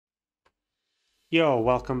Yo,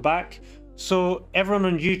 welcome back. So everyone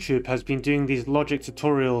on YouTube has been doing these logic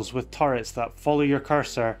tutorials with turrets that follow your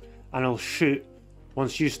cursor and it'll shoot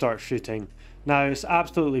once you start shooting. Now it's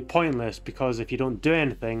absolutely pointless because if you don't do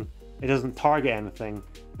anything, it doesn't target anything,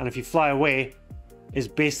 and if you fly away, it's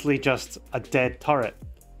basically just a dead turret.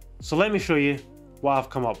 So let me show you what I've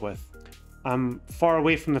come up with. I'm far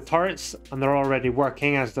away from the turrets and they're already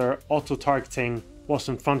working as they're auto-targeting what's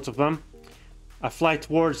in front of them. I fly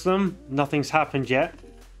towards them, nothing's happened yet,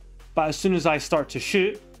 but as soon as I start to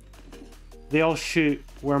shoot, they all shoot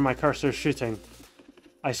where my cursor is shooting.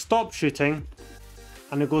 I stop shooting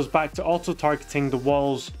and it goes back to auto-targeting the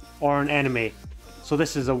walls or an enemy. So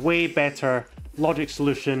this is a way better logic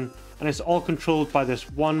solution, and it's all controlled by this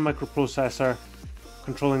one microprocessor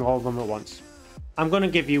controlling all of them at once. I'm going to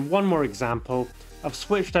give you one more example. I've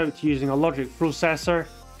switched out to using a logic processor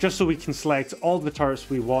just so we can select all the turrets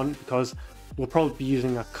we want, because we'll probably be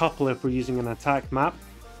using a couple if we're using an attack map.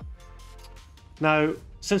 Now,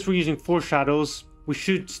 since we're using foreshadows, we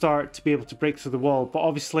should start to be able to break through the wall, but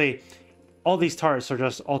obviously all these turrets are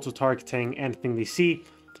just auto-targeting anything they see.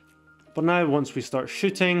 But now once we start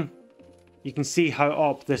shooting, you can see how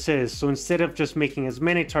op this is. So instead of just making as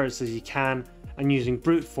many turrets as you can and using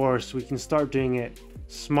brute force, we can start doing it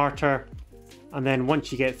smarter. And then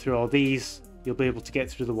once you get through all these, you'll be able to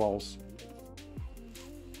get through the walls.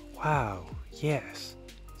 Wow, yes,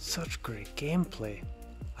 such great gameplay.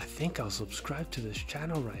 I think I'll subscribe to this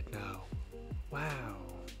channel right now. Wow.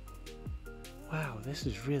 Wow, this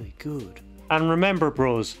is really good. And remember,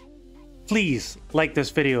 bros, please like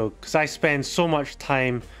this video, because I spend so much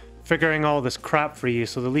time figuring all this crap for you,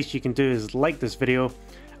 so the least you can do is like this video.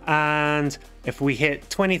 And if we hit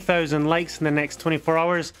 20,000 likes in the next 24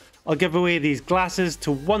 hours, I'll give away these glasses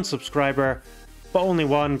to one subscriber, but only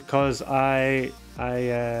one, because I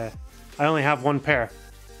only have one pair.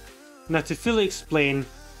 Now, to fully explain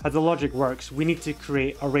how the logic works, we need to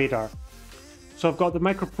create a radar. So I've got the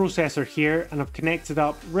microprocessor here and I've connected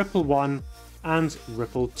up Ripple 1 and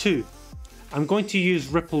Ripple 2. I'm going to use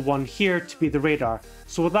Ripple 1 here to be the radar.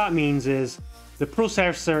 So what that means is the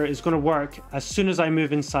processor is going to work as soon as I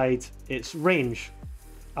move inside its range.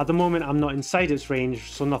 At the moment I'm not inside its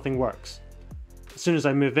range, so nothing works. As soon as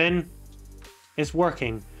I move in, it's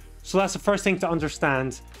working. So that's the first thing to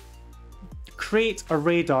understand. Create a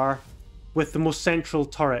radar with the most central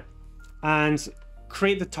turret and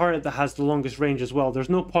create the turret that has the longest range as well. There's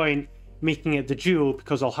no point making it the duo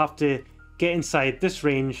because I'll have to get inside this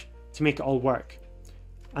range to make it all work.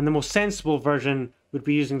 And the most sensible version would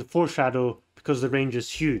be using the foreshadow because the range is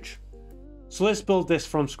huge. So let's build this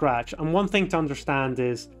from scratch. And one thing to understand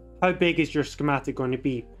is, how big is your schematic going to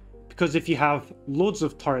be? Because if you have loads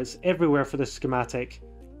of turrets everywhere for this schematic,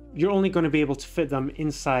 you're only going to be able to fit them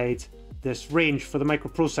inside this range for the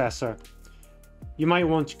microprocessor. You might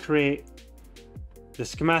want to create the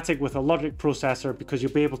schematic with a logic processor because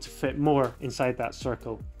you'll be able to fit more inside that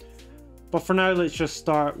circle. But for now, let's just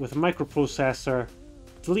start with a microprocessor,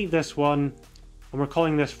 delete this one, and we're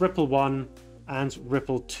calling this Ripple 1 and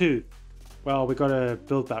Ripple 2. Well, we gotta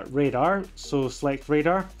build that radar, so select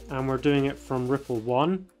radar, and we're doing it from Ripple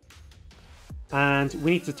 1. And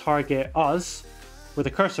we need to target us, where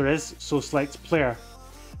the cursor is, so select player.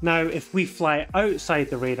 Now, if we fly outside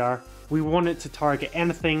the radar, we want it to target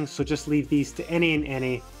anything, so just leave these to any and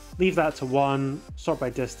any, leave that to 1, sort by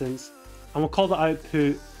distance, and we'll call the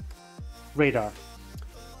output radar.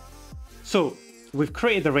 So we've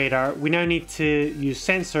created the radar. We now need to use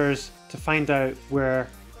sensors to find out where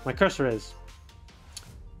my cursor is.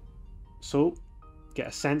 So get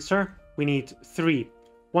a sensor. We need 3,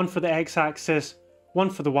 one for the x-axis, one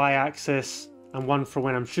for the y-axis, and one for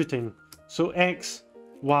when I'm shooting. So X,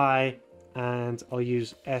 Y, and I'll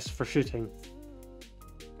use S for shooting.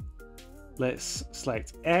 Let's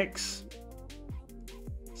select X,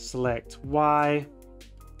 select Y,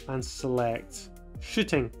 and select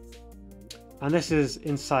shooting. And this is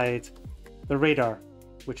inside the radar,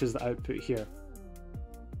 which is the output here.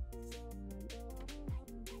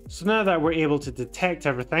 So now that we're able to detect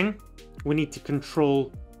everything, we need to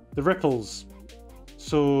control the ripples.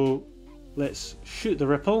 So let's shoot the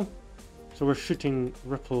ripple. So we're shooting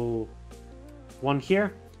Ripple 1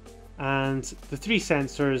 here, and the 3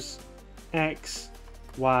 sensors, X,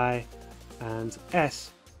 Y, and S.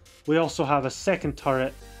 We also have a second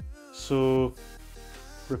turret, so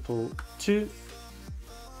Ripple 2,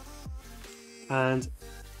 and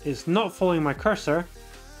it's not following my cursor,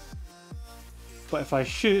 but if I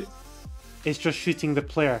shoot, it's just shooting the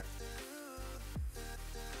player.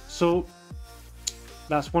 So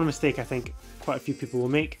that's one mistake I think quite a few people will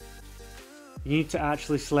make. You need to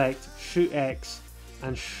actually select shoot X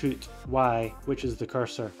and shoot Y, which is the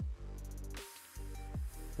cursor.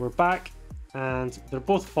 We're back and they're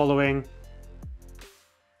both following,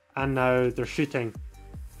 and now they're shooting.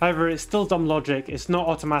 However, it's still dumb logic. It's not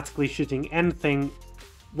automatically shooting anything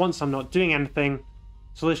once I'm not doing anything.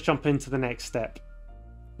 So let's jump into the next step.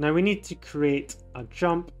 Now we need to create a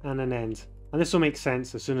jump and an end. And this will make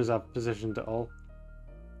sense as soon as I've positioned it all.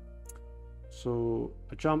 So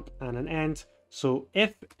a jump and an end. So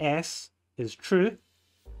if S is true,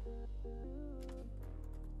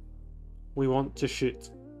 we want to shoot.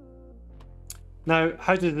 Now,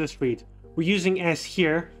 how does this read? We're using S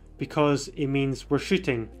here because it means we're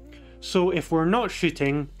shooting. So if we're not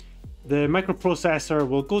shooting, the microprocessor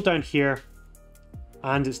will go down here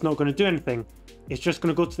and it's not going to do anything. It's just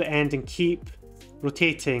going to go to the end and keep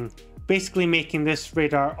rotating, basically making this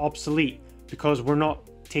radar obsolete because we're not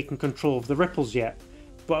taking control of the ripples yet.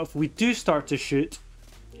 But if we do start to shoot,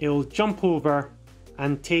 it'll jump over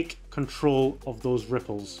and take control of those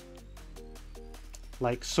ripples,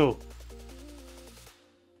 like so.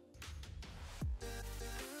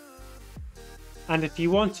 And if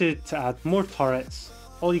you wanted to add more turrets,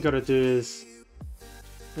 all you gotta do is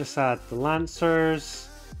just add the Lancers.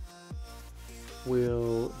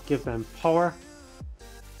 We'll give them power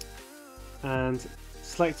and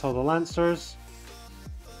select all the Lancers.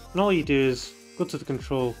 And all you do is go to the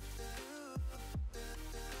control,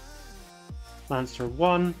 Lancer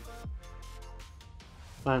 1,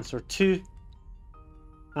 Lancer 2,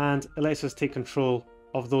 and it lets us take control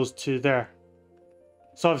of those two there.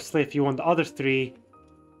 So obviously if you want the other three,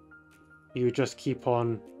 you would just keep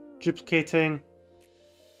on duplicating.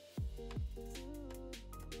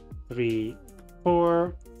 3,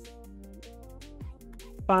 4,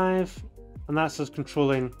 5, and that's us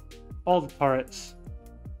controlling all the turrets.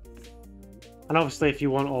 And obviously if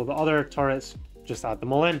you want all the other turrets, just add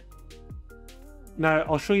them all in. Now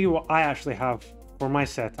I'll show you what I actually have for my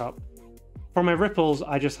setup. For my ripples,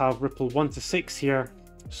 I just have ripple 1 to 6 here.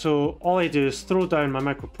 So all I do is throw down my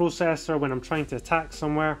microprocessor when I'm trying to attack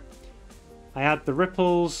somewhere. I add the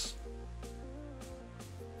ripples,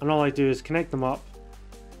 and all I do is connect them up,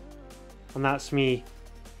 and that's me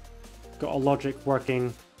got a logic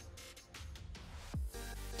working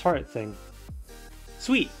turret thing.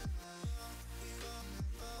 Sweet.